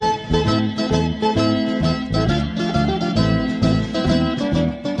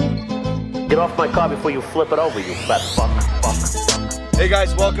off my car before you flip it over, you fat fuck. Hey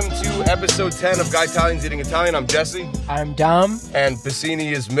guys, welcome to episode 10 of Guy Italians Eating Italian. I'm Jesse. I'm Dom. And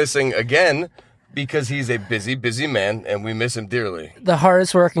Piscini is missing again because he's a busy man and we miss him dearly. The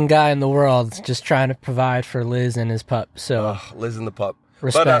hardest working guy in the world, just trying to provide for Liz and his pup. So Liz and the pup.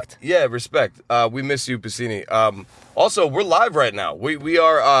 Respect. But, respect. We miss you, Piscini. Also, we're live right now. We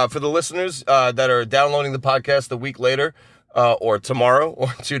are, for the listeners that are downloading the podcast a week later, or tomorrow, or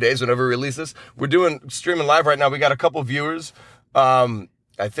 2 days, whenever we release this, we're streaming live right now. We got a couple viewers. I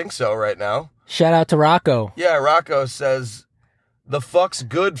think so right now. Shout out to Rocco. Yeah, Rocco says, the fuck's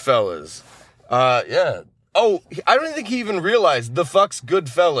good, fellas. Yeah. Oh, I don't think he even realized the fuck's good,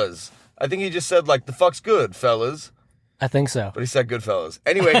 fellas. I think he just said, like, the fuck's good, fellas. I think so. But he said good fellas.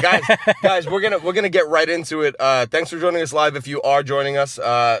 Anyway, guys, we're gonna get right into it. Thanks for joining us live. If you are joining us,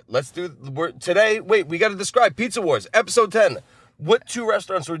 today. Wait, we got to describe Pizza Wars episode 10. What two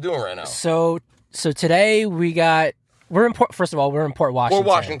restaurants we're doing right now? So today we're in Port Washington.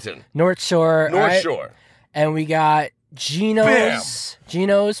 Washington. North Shore. North Shore. And we got Geno's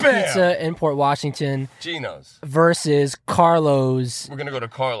Pizza in Port Washington. Geno's. Versus Carlo's. We're going to go to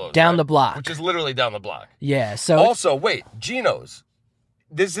Carlo's. Down the block. Which is literally down the block. Yeah. So also, wait, Geno's.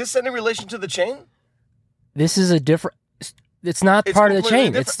 Is this any relation to the chain? This is a different... It's not part of the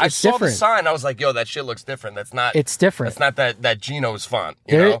chain. Different. It's I saw different. the sign. I was like, yo, that shit looks different. That's not... It's different. That's not that Geno's font.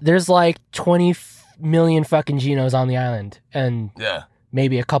 You know? There's like 20 million fucking Geno's on the island. And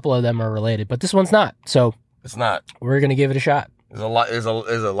maybe a couple of them are related. But this one's not. So... It's not. We're going to give it a shot. There's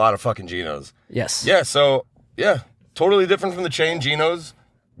a lot of fucking Geno's. Yes. Yeah, so, totally different from the chain Geno's.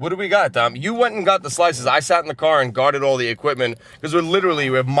 What do we got, Dom? You went and got the slices. I sat in the car and guarded all the equipment because we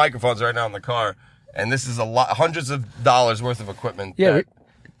have microphones right now in the car, and this is hundreds of dollars worth of equipment. Yeah,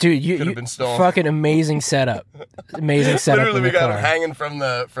 dude, you been stolen. Fucking amazing setup. Amazing setup. Literally, we got car. them hanging from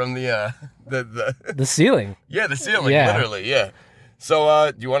the ceiling. Yeah, the ceiling. Yeah. Literally, yeah.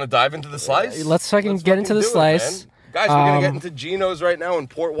 So, do you want to dive into the slice? Let's fucking get into the slice. Guys, we're going to get into Geno's right now in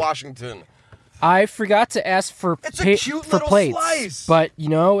Port Washington. I forgot to ask for plates. Slice. But,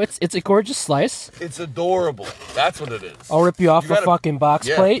 it's a gorgeous slice. It's adorable. That's what it is. I'll rip you off a fucking box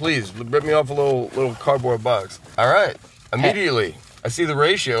plate. Yeah, please. Rip me off a little cardboard box. All right. Immediately, I see the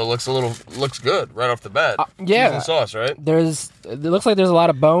ratio looks good right off the bat. Yeah. Cheese and sauce, right? It looks like there's a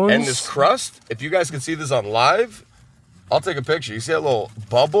lot of bones. And this crust, if you guys can see this on live... I'll take a picture. You see that little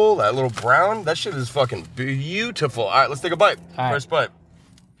bubble, that little brown? That shit is fucking beautiful. All right, let's take a bite. First bite.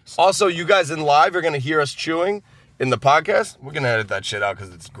 Also, you guys in live are going to hear us chewing in the podcast. We're going to edit that shit out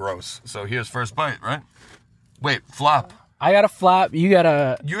because it's gross. So here's first bite, right? Wait, flop. I got a flop. You got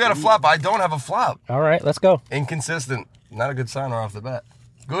a flop. I don't have a flop. All right, let's go. Inconsistent. Not a good sign right off the bat.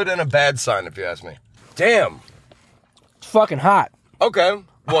 Good and a bad sign, if you ask me. Damn. It's fucking hot. Okay.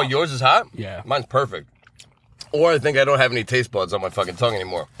 Well, yours is hot? Yeah. Mine's perfect. Or I think I don't have any taste buds on my fucking tongue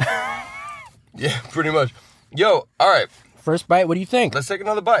anymore. Yeah, pretty much. Yo, all right. First bite, what do you think? Let's take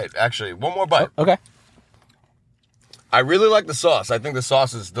another bite, actually. One more bite. Okay. I really like the sauce. I think the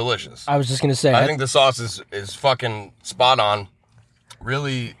sauce is delicious. I was just going to say. I think the sauce is fucking spot on.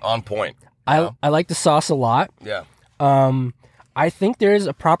 Really on point. I like the sauce a lot. Yeah. I think there's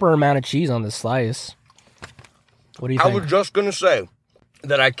a proper amount of cheese on this slice. What do you think? I was just going to say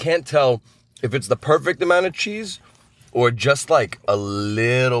that I can't tell if it's the perfect amount of cheese or just like a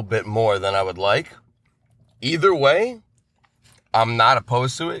little bit more than I would like. Either way, I'm not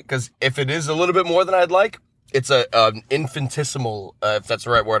opposed to it because if it is a little bit more than I'd like, it's an infinitesimal, if that's the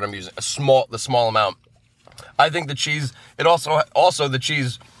right word I'm using, the small amount. I think the cheese, it also the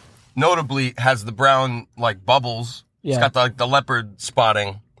cheese notably has the brown like bubbles. Yeah. It's got the leopard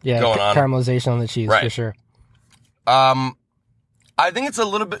spotting going on. Caramelization on the cheese, right. For sure. I think it's a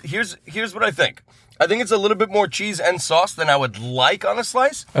little bit, here's what I think. I think it's a little bit more cheese and sauce than I would like on a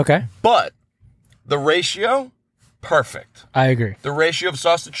slice. Okay. But the ratio, perfect. I agree. The ratio of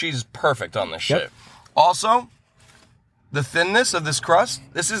sauce to cheese is perfect on this shit. Also, the thinness of this crust,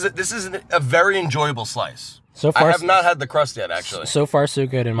 this is a very enjoyable slice. So far, I have not had the crust yet, actually. So far, so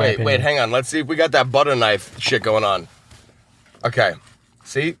good in my opinion. Wait, hang on. Let's see if we got that butter knife shit going on. Okay.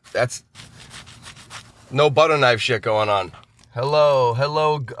 See? That's no butter knife shit going on.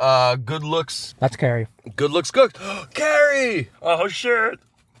 Hello, good looks. That's Carrie. Good looks cooked. Carrie! Oh, shit.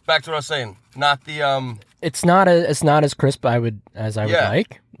 Back to what I was saying. Not the, It's not as crisp as I would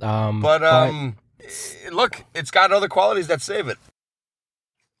like. But look, it's got other qualities that save it.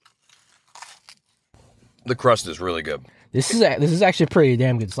 The crust is really good. This is actually a pretty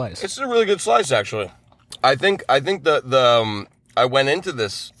damn good slice. It's a really good slice, actually. I think the I went into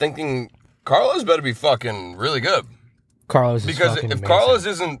this thinking Carlos better be fucking really good. Carlos is because fucking if amazing. Carlos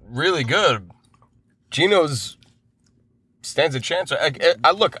isn't really good, Geno's stands a chance.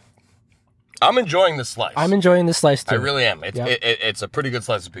 Look, I'm enjoying this slice. I'm enjoying this slice too. I really am. It's a pretty good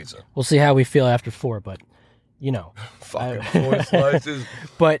slice of pizza. We'll see how we feel after 4, but Fucking 4 slices.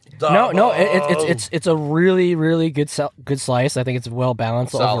 But no, it's a really, really good slice. I think it's well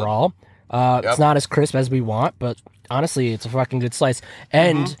balanced overall. It's not as crisp as we want, but honestly, it's a fucking good slice.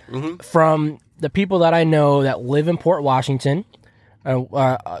 And from the people that I know that live in Port Washington,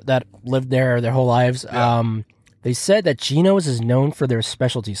 that lived there their whole lives, they said that Geno's is known for their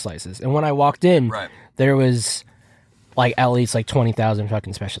specialty slices. And when I walked in, there was like at least like 20,000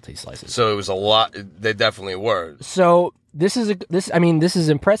 fucking specialty slices. So it was a lot. They definitely were. So this is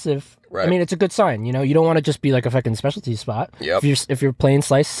impressive. Right. I mean, it's a good sign. You don't want to just be like a fucking specialty spot. Yep. If your plain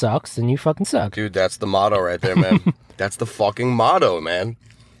slice sucks, then you fucking suck. Dude, that's the motto right there, man. That's the fucking motto, man.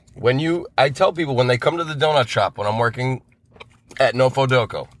 I tell people when they come to the donut shop when I'm working at Nofo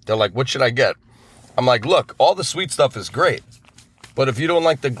Doco, they're like, "What should I get?" I'm like, "Look, all the sweet stuff is great, but if you don't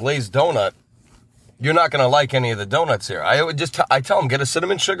like the glazed donut, you're not going to like any of the donuts here." I tell them, get a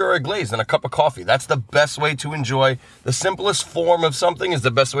cinnamon sugar or a glaze and a cup of coffee. That's the best way to enjoy. The simplest form of something is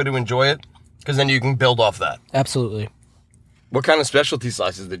the best way to enjoy it, because then you can build off that. Absolutely. What kind of specialty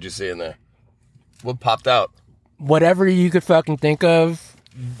slices did you see in there? What popped out? Whatever you could fucking think of,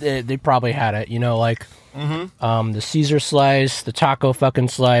 they probably had it. The Caesar slice, the taco fucking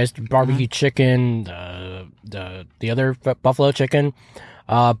slice, the barbecue chicken, the other buffalo chicken.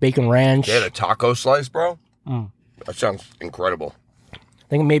 Bacon ranch. They had a taco slice, bro? That sounds incredible. I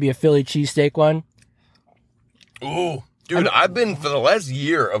think maybe a Philly cheesesteak one. Ooh. Dude, I've been, for the last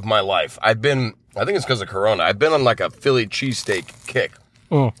year of my life, I think it's because of Corona, I've been on like a Philly cheesesteak kick.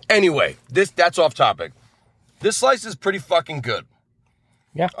 Anyway, that's off topic. This slice is pretty fucking good.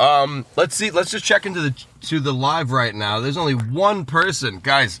 Yeah. Let's see. Let's just check into the live right now. There's only one person.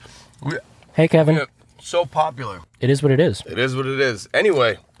 Guys. Hey, Kevin. So popular. It is what it is. It is what it is.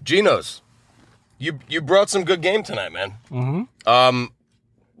 Anyway, Geno's, you brought some good game tonight, man.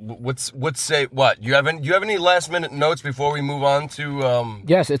 What? You have any last minute notes before we move on to?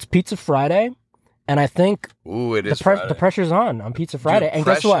 Yes, it's Pizza Friday, and I think it is the pressure's on Pizza Friday. Dude, and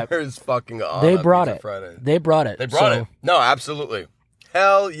guess what? Pressure is fucking on. They brought Pizza it. Friday. They brought it. No, absolutely.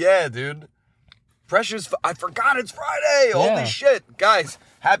 Hell yeah, dude. I forgot it's Friday. Yeah. Holy shit, guys!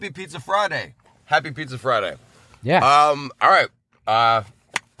 Happy Pizza Friday. Happy Pizza Friday. Yeah. All right.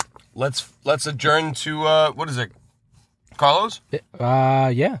 Let's adjourn to what is it? Carlos? Yeah.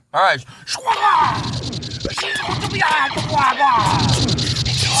 All right.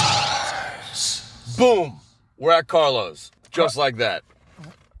 Boom. We're at Carlos. Just like that.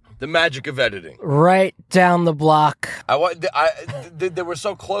 The magic of editing. Right down the block. They were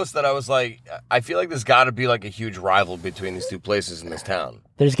so close that I was like, I feel like there's got to be like a huge rival between these two places in this town.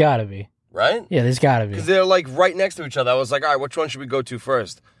 There's got to be. Right? Yeah, there's got to be. Because they're like right next to each other. I was like, all right, which one should we go to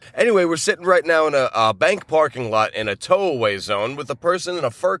first? Anyway, we're sitting right now in a bank parking lot in a tow-away zone with a person in a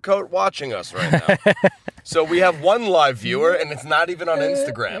fur coat watching us right now. So we have one live viewer, and it's not even on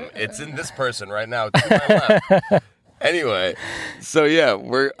Instagram. It's in this person right now to my left. Anyway, so yeah,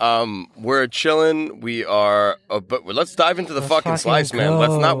 we're chilling. We are, but let's dive into the fucking slice, man.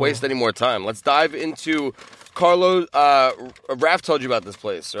 Let's not waste any more time. Let's dive into Carlos. Raph told you about this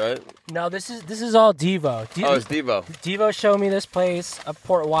place, right? No, this is all Devo. It's Devo. Devo showed me this place, a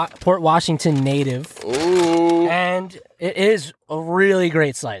Port Washington native. Ooh, and it is a really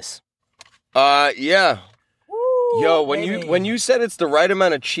great slice. Yeah. Woo, Yo, baby. when you said it's the right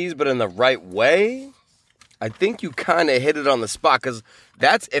amount of cheese, but in the right way, I think you kind of hit it on the spot, because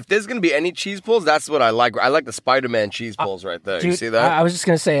if there's going to be any cheese pulls, that's what I like. I like the Spider-Man cheese pulls right there. Dude, you see that? I was just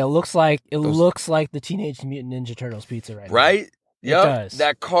going to say, it looks like the Teenage Mutant Ninja Turtles pizza right now. Right? Yep. It does.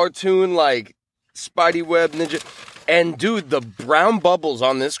 That cartoon, like, Spidey Web Ninja. And, dude, the brown bubbles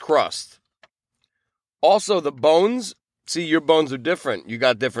on this crust. Also, the bones. See, your bones are different. You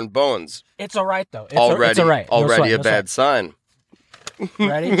got different bones. It's all right, though. It's already all right. Already a bad sign.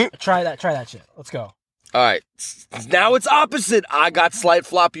 Ready? Try that shit. Let's go. All right. Now it's opposite. I got slight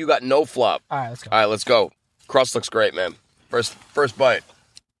flop. You got no flop. All right, let's go. All right, let's go. Crust looks great, man. First bite.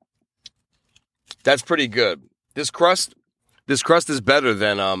 That's pretty good. This crust is better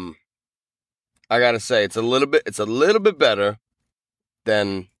than I gotta say, it's a little bit better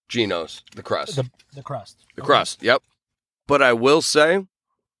than Geno's. The crust. The crust. The crust. Yep. But I will say,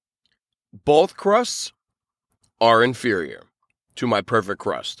 both crusts are inferior to my perfect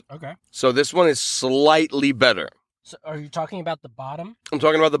crust. Okay. So this one is slightly better. So are you talking about the bottom? I'm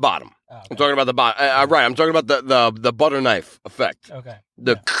talking about the bottom. Oh, okay. I'm talking about the bottom. Right. I'm talking about the butter knife effect. Okay.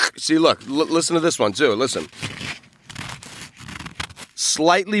 See, look, listen to this one too. Listen.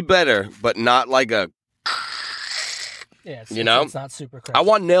 Slightly better, but not like a Yeah, You know? it's not super crisp. I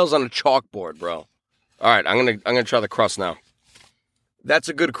want nails on a chalkboard, bro. All right, I'm gonna try the crust now. That's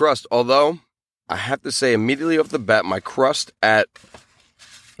a good crust, although I have to say immediately off the bat, my crust at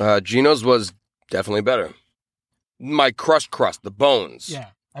Geno's was definitely better. My crust, the bones, yeah,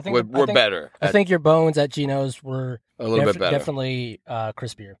 I were think better. I think your bones at Geno's were a little bit better. Definitely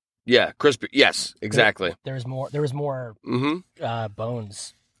crispier. Yeah, crispy. Yes, exactly. There was more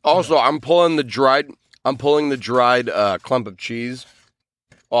bones. Also, I'm pulling the dried clump of cheese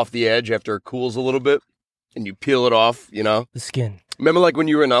off the edge after it cools a little bit, and you peel it off. You know, The skin. remember like when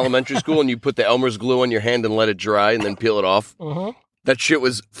you were in elementary school and you put the Elmer's glue on your hand and let it dry and then peel it off. Mm-hmm. That shit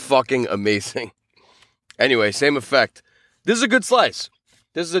was fucking amazing. Anyway, same effect. This is a good slice.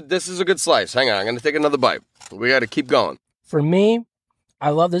 This is a good slice. Hang on, I'm gonna take another bite. We got to keep going. For me,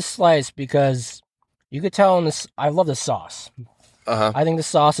 I love this slice because you could tell in this. I love the sauce. I think the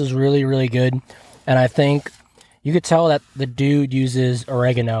sauce is really, really good, and I think you could tell that the dude uses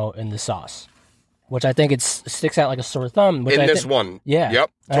oregano in the sauce, which I think it sticks out like a sore thumb. Which In this one, yeah,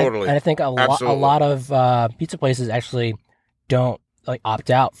 yep, totally. And I think a lot of pizza places actually don't like opt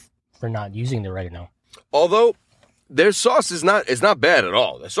out for not using the oregano. Although their sauce is not bad at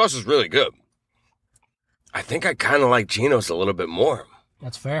all. Their sauce is really good. I think I kind of like Geno's a little bit more.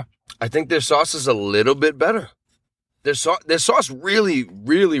 That's fair. I think their sauce is a little bit better. Their sauce really,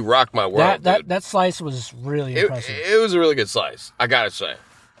 really rocked my world. That slice was really impressive. It was a really good slice, I gotta say.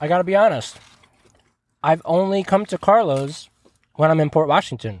 I gotta be honest. I've only come to Carlo's when I'm in Port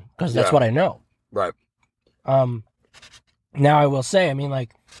Washington because that's what I know. Right. Now I will say, I mean,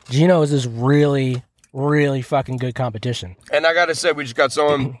 like Geno's is really, really fucking good competition. And I gotta say, we just got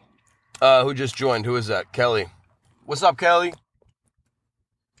someone who just joined. Who is that? Kelly. What's up, Kelly?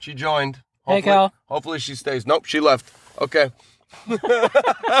 She joined. Hey, Kel. Hopefully she stays. Nope, she left. Okay.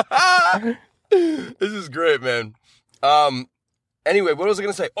 This is great, man. Anyway, what was I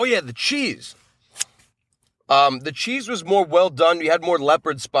going to say? Oh, yeah, the cheese. The cheese was more well done. You had more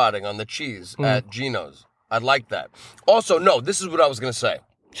leopard spotting on the cheese at Geno's. I like that. Also, no, this is what I was going to say.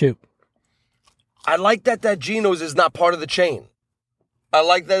 Shoot. I like that Geno's is not part of the chain. I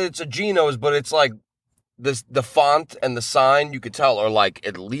like that it's a Geno's, but it's like the font and the sign, you could tell, are like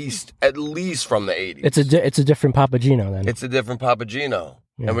at least from the 80s. It's a different Papa Gino then. It's a different Papa Gino.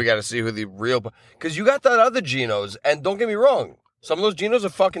 Yeah. And we got to see who the real... Because you got that other Geno's, and don't get me wrong, some of those Geno's are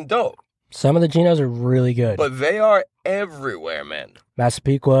fucking dope. Some of the Geno's are really good. But they are everywhere, man.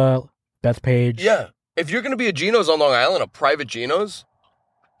 Massapequa, Bethpage. Yeah. If you're going to be a Geno's on Long Island, a private Geno's,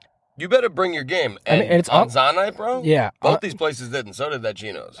 you better bring your game. And it's on Zonite, bro? Yeah. Both these places did, and so did that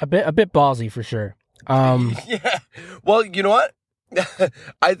Geno's. A bit ballsy, for sure. Yeah. Well, you know what?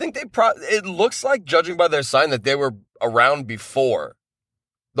 I think it looks like, judging by their sign, that they were around before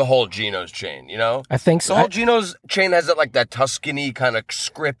the whole Geno's chain, you know? I think so. The whole Geno's chain has that Tuscany kind of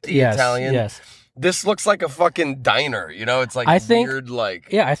scripty Italian. Yes. This looks like a fucking diner, you know? It's like weird, like...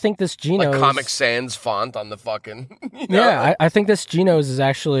 Yeah, I think this Geno's... Like Comic Sans font on the fucking... You know? Yeah, I think this Geno's is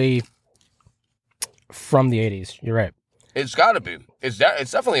actually from the 80s. You're right. It's got to be. It's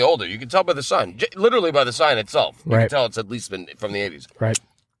definitely older. You can tell by the sign. Literally by the sign itself. You can tell it's at least been from the 80s. Right.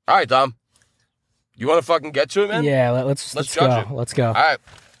 All right, Tom. You want to fucking get to it, man? Yeah, let's judge go. it. Let's go. All right.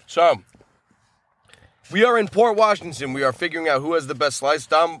 So, we are in Port Washington. We are figuring out who has the best slice.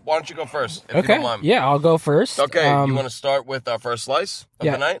 Dom, why don't you go first, if you don't mind? Yeah, I'll go first. Okay, you want to start with our first slice of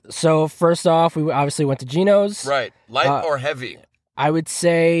the night? So, first off, we obviously went to Geno's. Right. Light or heavy? I would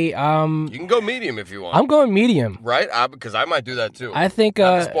say... you can go medium if you want. I'm going medium. Right? Because I might do that too. I think...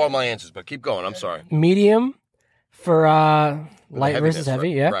 Not to spoil my answers, but keep going. I'm sorry. Medium for light versus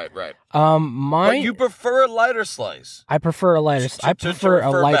heavy, yeah. Right. But you prefer a lighter slice. I prefer a lighter. I prefer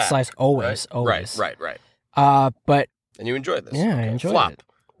a light slice always. Right. Always. Right. But and you enjoyed this. Yeah, I enjoyed flop. it.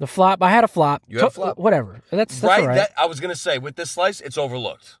 The flop. I had a flop. You had a flop. Whatever. That's right. All right. I was gonna say with this slice, it's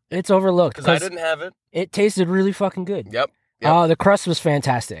overlooked. It's overlooked because I didn't have it. It tasted really fucking good. Yep. The crust was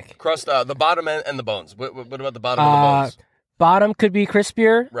fantastic. Crust, the bottom and the bones. What about the bottom of the bones? Bottom could be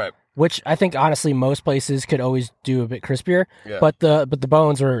crispier. Right. Which I think honestly most places could always do a bit crispier. Yeah. But the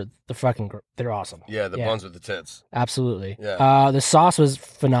bones are they're awesome. Yeah, the bones with the tits. Absolutely. Yeah. The sauce was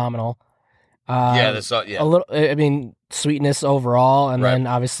phenomenal. The sauce. Yeah. A little. I mean, sweetness overall, and then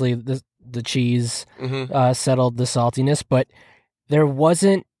obviously the cheese settled the saltiness, but there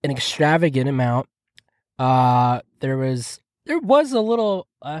wasn't an extravagant amount. There was a little.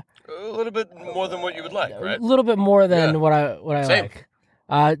 A little bit more than what you would like, right? A little bit more than what I Same. like.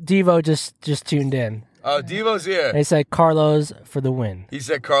 Devo just tuned in. Oh, Devo's here. They said Carlos for the win. He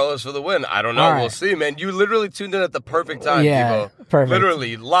said Carlos for the win. I don't know. All right. We'll see, man. You literally tuned in at the perfect time, Yeah, Devo. perfect.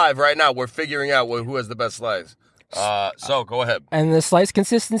 Literally, live right now, we're figuring out who has the best slice. So go ahead. And the slice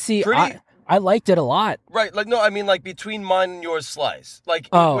consistency, I liked it a lot. Right, like no, I mean like between mine and yours slice. Like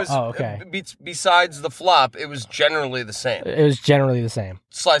it was okay. Besides the flop, it was generally the same. It was generally the same.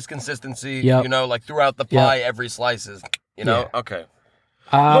 Slice consistency, Yep. you know, like throughout the pie, every slice is, you know, okay.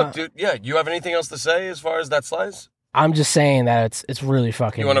 Look, dude, you have anything else to say as far as that slice? I'm just saying that it's really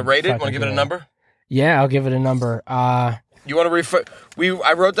fucking. You want to rate it? Want to give it a good. number? Yeah, I'll give it a number. You want to refer?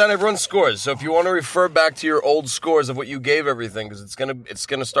 I wrote down everyone's scores, so if you want to refer back to your old scores of what you gave everything, because it's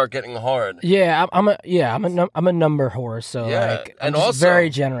gonna start getting hard. Yeah, I'm a number horse, so like I'm and just also very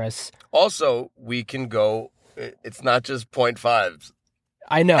generous. Also, we can go. It's not just 0.5s.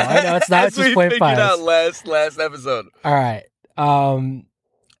 I know, it's not As just we 0.5. figured out last episode. All right.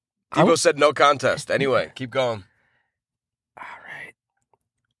 Devo said no contest. Anyway, keep going. All right.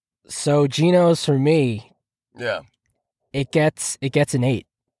 So Geno's for me. Yeah. It gets an 8.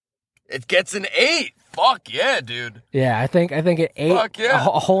 It gets an 8. Fuck yeah, dude. Yeah, I think an 8. Fuck yeah.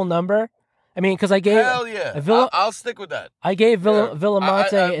 A whole number. I mean, because I gave Hell yeah. I'll stick with that. I gave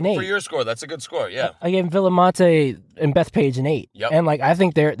Villamonte an 8 for your score. That's a good score. Yeah. I gave Villamonte and Bethpage an 8. Yep. And like I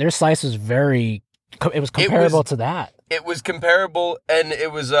think their slice was it was comparable to that. It was comparable, and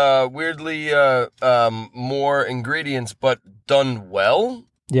it was weirdly more ingredients, but done well.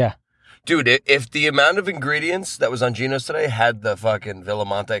 Yeah. Dude, if the amount of ingredients that was on Geno's today had the fucking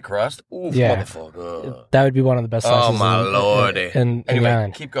Villamonte crust, oof, motherfucker. That would be one of the best slices. Oh, my lordy.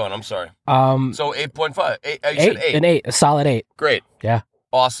 Anyway, keep going. I'm sorry. So 8.5. You said 8. An 8. A solid 8. Great. Yeah.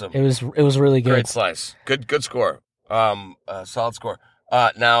 Awesome. It was really good. Great slice. Good score. Solid score.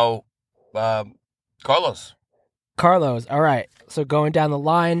 Now, Carlos. All right. So going down the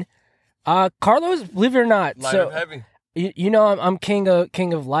line, Carlos, believe it or not, Light or heavy? You know I'm king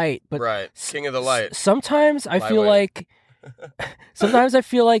of light, but right, king of the light. Sometimes I feel like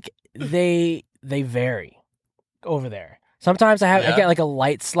they vary over there. Sometimes I get like a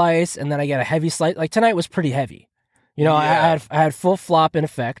light slice, and then I get a heavy slice. Like tonight was pretty heavy. You know, I had full flop in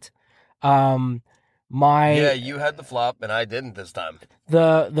effect. You had the flop, and I didn't this time.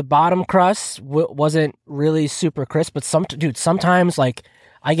 The bottom crust wasn't really super crisp, but sometimes like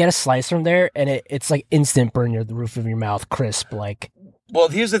I get a slice from there, and it's like instant burn the roof of your mouth crisp. Like, well,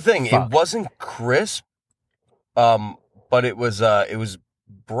 here's the thing: fuck. It wasn't crisp, but it was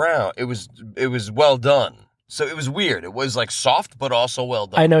brown. It was well done. So it was weird. It was like soft, but also well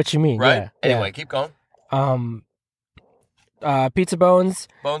done. I know what you mean. Right? Yeah, anyway, keep going. Pizza bones.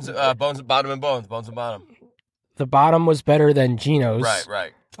 Bones at bottom and bones and bottom. The bottom was better than Geno's.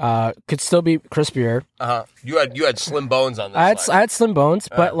 Right. Could still be crispier. You had slim bones on this. I had slim bones,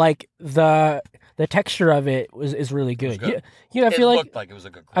 but like the texture of it is really good. Good. I feel it like looked like it was a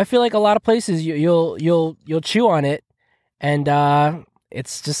good. I feel like a lot of places you'll chew on it, and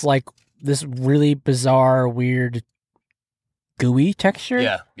it's just like this really bizarre, weird, gooey texture.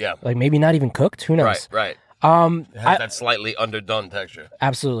 Yeah. Like maybe not even cooked. Who knows? Right. It has that slightly underdone texture.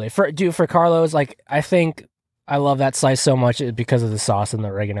 Absolutely. For Carlos, like I think I love that slice so much because of the sauce and the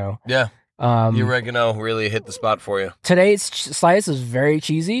oregano. Yeah. The oregano really hit the spot for you. Today's slice is very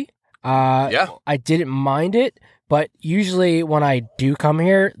cheesy. I didn't mind it, but usually when I do come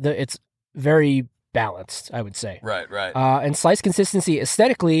here, it's very balanced, I would say. Right. And slice consistency,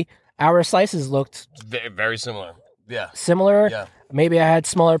 aesthetically, our slices looked very similar. Yeah. Similar. Yeah. Maybe I had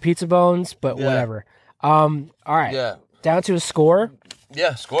smaller pizza bones, but whatever. All right. Yeah. Down to a score.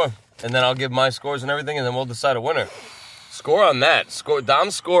 Yeah, score. And then I'll give my scores and everything, and then we'll decide a winner. Score on that.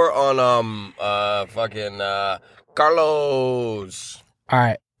 Dom's score on Carlos. All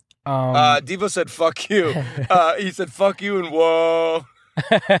right. Devo said fuck you. He said fuck you and whoa.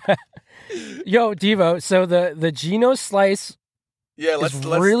 Yo, Devo, so the Geno slice let's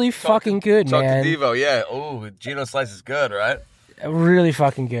really fucking good, man. Talk to Devo, yeah. Oh, Geno slice is good, right? Really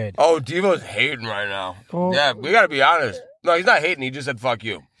fucking good. Oh, Devo's hating right now. Oh. Yeah, we gotta be honest. No, he's not hating. He just said fuck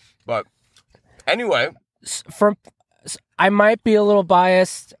you. But anyway. I might be a little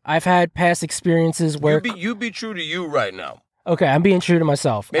biased. I've had past experiences where... You be true to you right now. Okay, I'm being true to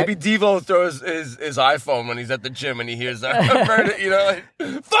myself. Maybe Devo throws his iPhone when he's at the gym and he hears that. You know,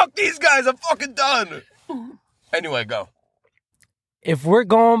 like, fuck these guys, I'm fucking done. Anyway, go. If we're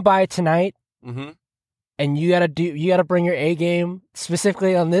going by tonight, mm-hmm. and you gotta bring your A game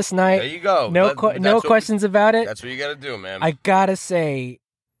specifically on this night. There you go. No questions about it. That's what you gotta do, man. I gotta say,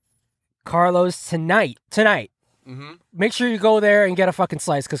 Carlos, tonight. Mm-hmm. Make sure you go there and get a fucking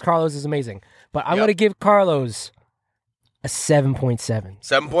slice because Carlos is amazing. But I'm gonna give Carlos a 7.7.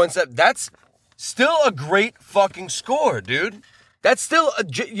 7.7. That's still a great fucking score, dude. That's still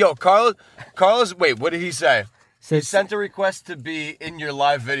Carlos. Wait, what did he say? He sent a request to be in your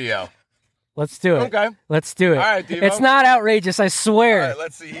live video. Let's do it. Okay. Let's do it. All right, Devo. It's not outrageous, I swear. All right,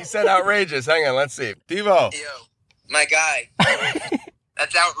 let's see. He said outrageous. Hang on, let's see. Devo. Yo, my guy.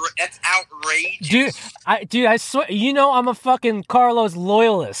 That's outrageous. Dude, I swear, you know I'm a fucking Carlos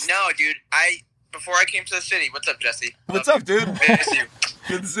loyalist. No, dude. Before I came to the city. What's up, Jesse? What's up, dude? Miss you.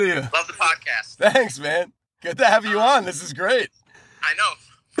 Good to see you. Love the podcast. Thanks, man. Good to have you on. This is great. I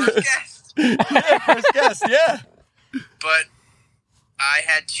know. First guest. Yeah, first guest, yeah. But I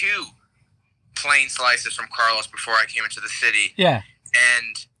had 2 plain slices from Carlos before I came into the city. Yeah.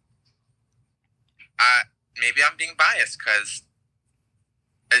 And maybe I'm being biased because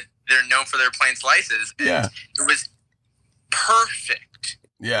they're known for their plain slices. And Yeah. it was perfect.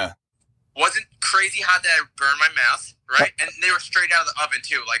 Yeah. Wasn't crazy hot that I burned my mouth, right? And they were straight out of the oven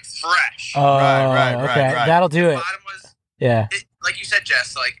too, like fresh. Oh, Right, okay. right. That'll do The it. bottom was, Yeah. like you said,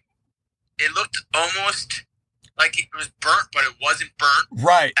 Jess, like it looked almost like it was burnt, but it wasn't burnt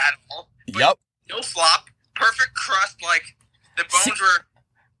Right. at all. But Yep. no flop, perfect crust. Like the bones were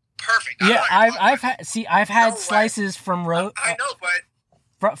perfect. Yeah, I've had No way. slices from I know,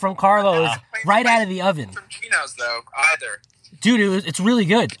 but from Carlos plain right slice out of the oven. from Gino's though either. Dude, it's really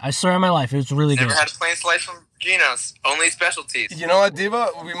good. I swear on my life, it was really Never good. had a plain slice from Gino's. Only specialties. You know what, Diva?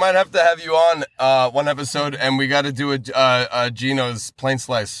 We might have to have you on one episode, and we got to do a Gino's plain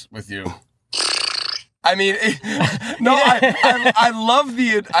slice with you. I mean, no, I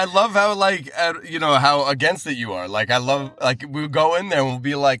love how like how against it you are. Like I love we'll go in there and we'll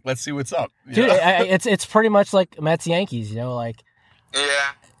be like, let's see what's up. You Dude, know? it's pretty much like Mets Yankees. Like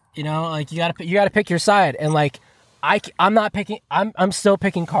Yeah. like you gotta pick your side, and like I'm not picking. I'm still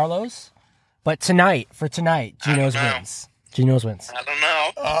picking Carlos, but for tonight, Gino's know. wins. Gino's wins. I don't know.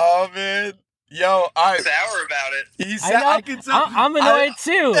 Oh man, yo, Sour about it. he I said know. I can tell. I'm annoyed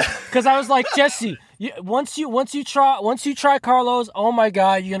too, because I was like, Jesse, once you try Carlos, oh my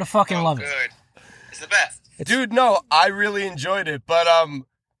god, you're gonna fucking love it. Good. It's the best. Dude, no, I really enjoyed it, but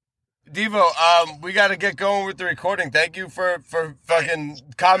Devo, we got to get going with the recording. Thank you for fucking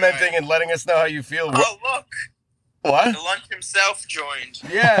commenting and letting us know how you feel. Oh, look. What? The lunch himself joined.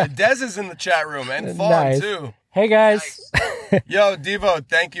 Yeah, Dez is in the chat room and Fawn Nice. too. Hey guys, Yo, Devo,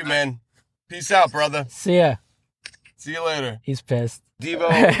 thank you, man. Peace out, brother. see ya. See you later. He's pissed. Devo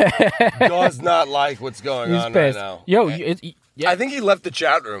does not like what's going He's on pissed. right now. Yo, I think he left the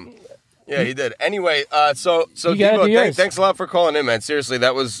chat room. Yeah, he did. Anyway, so You gotta do Devo, yours. thanks a lot for calling in, man. Seriously,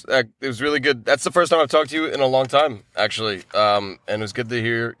 that was it was really good. That's the first time I've talked to you in a long time, actually. And it was good to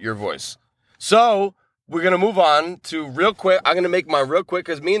hear your voice. So we're gonna move on to real quick. I'm gonna make mine real quick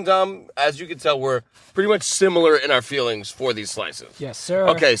because me and Dom, as you can tell, we're pretty much similar in our feelings for these slices. yes, sir.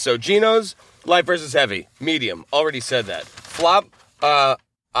 Okay, so Gino's light versus heavy, medium. Already said that. Flop.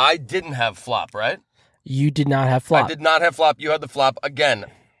 I didn't have flop, right? You did not have flop. I did not have flop. You had the flop. Again,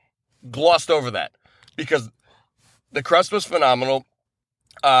 glossed over that because the crust was phenomenal.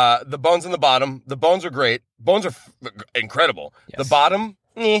 The bones in the bottom, the bones are great. Bones are incredible. Yes. The bottom,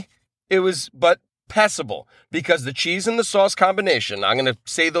 it was but passable because the cheese and the sauce combination, I'm going to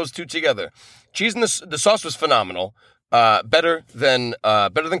say those two together. Cheese and the sauce was phenomenal. Better than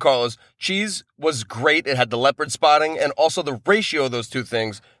Carlos. Cheese was great. It had the leopard spotting, and also the ratio of those two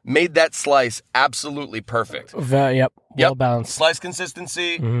things made that slice absolutely perfect. Yep. Well balanced. Slice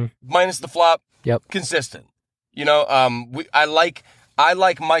consistency Mhm. minus the flop. Yep. Consistent. You know, I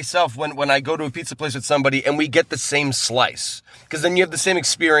like myself when I go to a pizza place with somebody and we get the same slice because then you have the same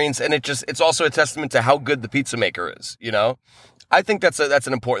experience, and it's also a testament to how good the pizza maker is. You know, I think that's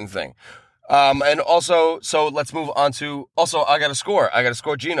an important thing. And also, so let's move on to, also, I got to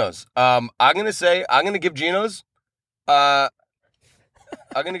score Gino's. I'm going to give Gino's, what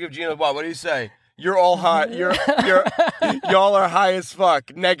do you say? You're all high, y'all are high as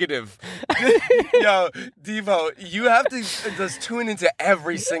fuck, negative. Yo, Devo, you have to just tune into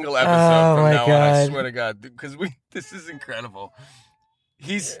every single episode from now on, I swear to God, because this is incredible.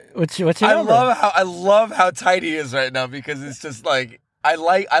 What's your number? I love how tight he is right now because it's just like, I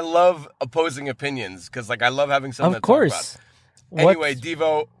love opposing opinions because like I love having someone Of to talk course. about. Anyway,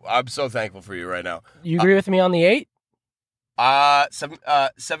 Devo, I'm so thankful for you right now. You agree with me on the 8?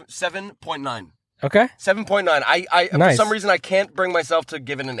 7.9. Okay. 7.9. I Nice. For some reason I can't bring myself to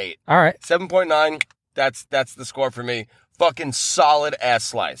give it an 8. All right. 7.9. That's the score for me. Fucking solid ass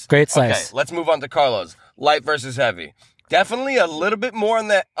slice. Great slice. Okay, let's move on to Carlos. Light versus heavy. Definitely a little bit more on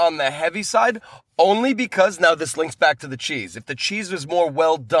the heavy side, only because now this links back to the cheese. If the cheese was more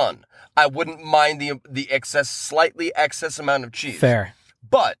well done, I wouldn't mind the slightly excess amount of cheese. Fair.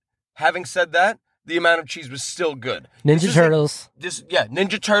 But having said that, the amount of cheese was still good. Ninja Turtles.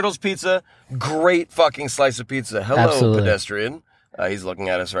 Ninja Turtles pizza, great fucking slice of pizza. Hello, Absolutely. pedestrian. He's looking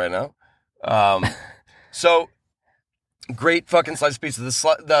at us right now. So great fucking sliced pizza.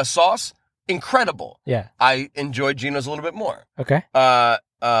 The sauce, incredible. Yeah. I enjoyed Gino's a little bit more. Okay.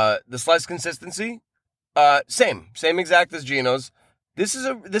 The slice consistency, same exact as Gino's. This is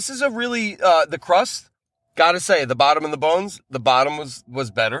a really the crust. Gotta say, the bottom and the bones. The bottom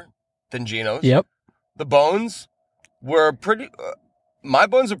was better than Gino's. Yep. The bones were pretty. My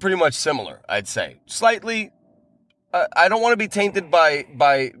bones are pretty much similar. I'd say slightly. I don't want to be tainted by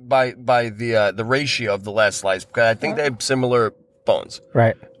the ratio of the last slice because I think they have similar bones.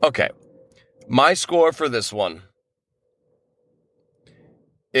 Right. Okay. My score for this one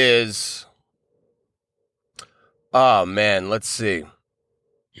is. Oh man, let's see.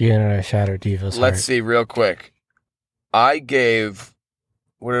 You're gonna shatter Diva's heart. Let's see real quick. I gave.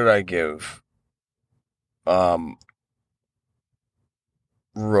 What did I give?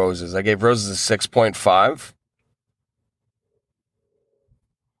 Roses. I gave Roses a 6.5.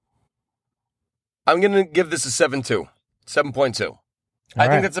 I'm going to give this a 7.2. 7.2. I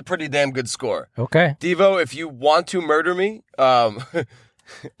think that's a pretty damn good score. Okay. Devo, if you want to murder me, I'll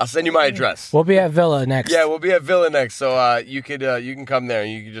send you my address. We'll be at Villa next. Yeah, we'll be at Villa next. So you can come there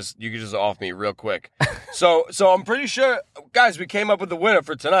and you can just off me real quick. So I'm pretty sure, guys, we came up with the winner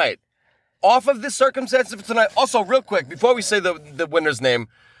for tonight. Off of this circumstance for tonight. Also, real quick, before we say the winner's name,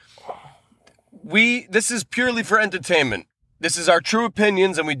 this is purely for entertainment. This is our true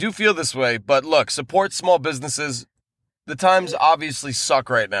opinions, and we do feel this way. But look, support small businesses. The times obviously suck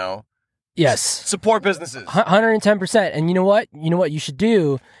right now. Yes. Support businesses. 110%. And you know what? You should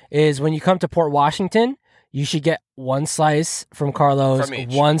do is when you come to Port Washington, you should get one slice from Carlos,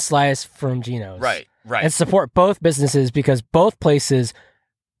 one slice from Gino's. Right. And support both businesses because both places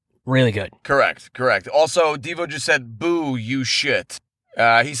really good. Correct. Also, Devo just said, "Boo, you shit."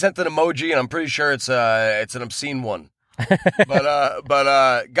 He sent an emoji, and I'm pretty sure it's an obscene one.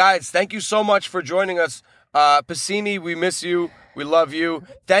 but guys, thank you so much for joining us. Pacini, we miss you. We love you.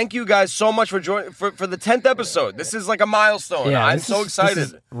 Thank you guys so much for joining for the 10th episode. This is like a milestone. Yeah, I'm so excited.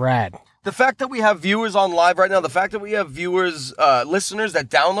 This is rad. The fact that we have viewers on live right now, the fact that we have viewers, listeners that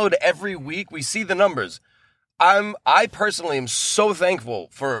download every week, we see the numbers. I personally am so thankful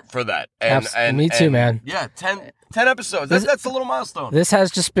for that. And me too, man. Yeah, 10 episodes. That's a little milestone. This has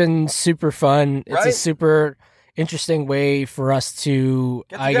just been super fun. It's a super interesting way for us to,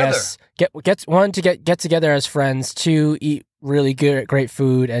 I guess, get together as friends, to eat really great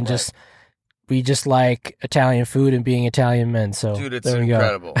food, and we just like Italian food and being Italian men. So dude, it's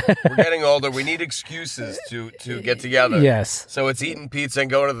incredible. We're getting older. We need excuses to get together. Yes. So it's eating pizza and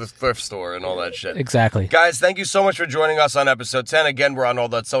going to the thrift store and all that shit. Exactly. Guys, thank you so much for joining us on episode 10. Again, we're on all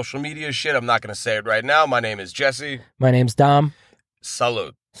that social media shit. I'm not going to say it right now. My name is Jesse. My name's Dom.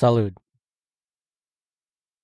 Salud. Salud.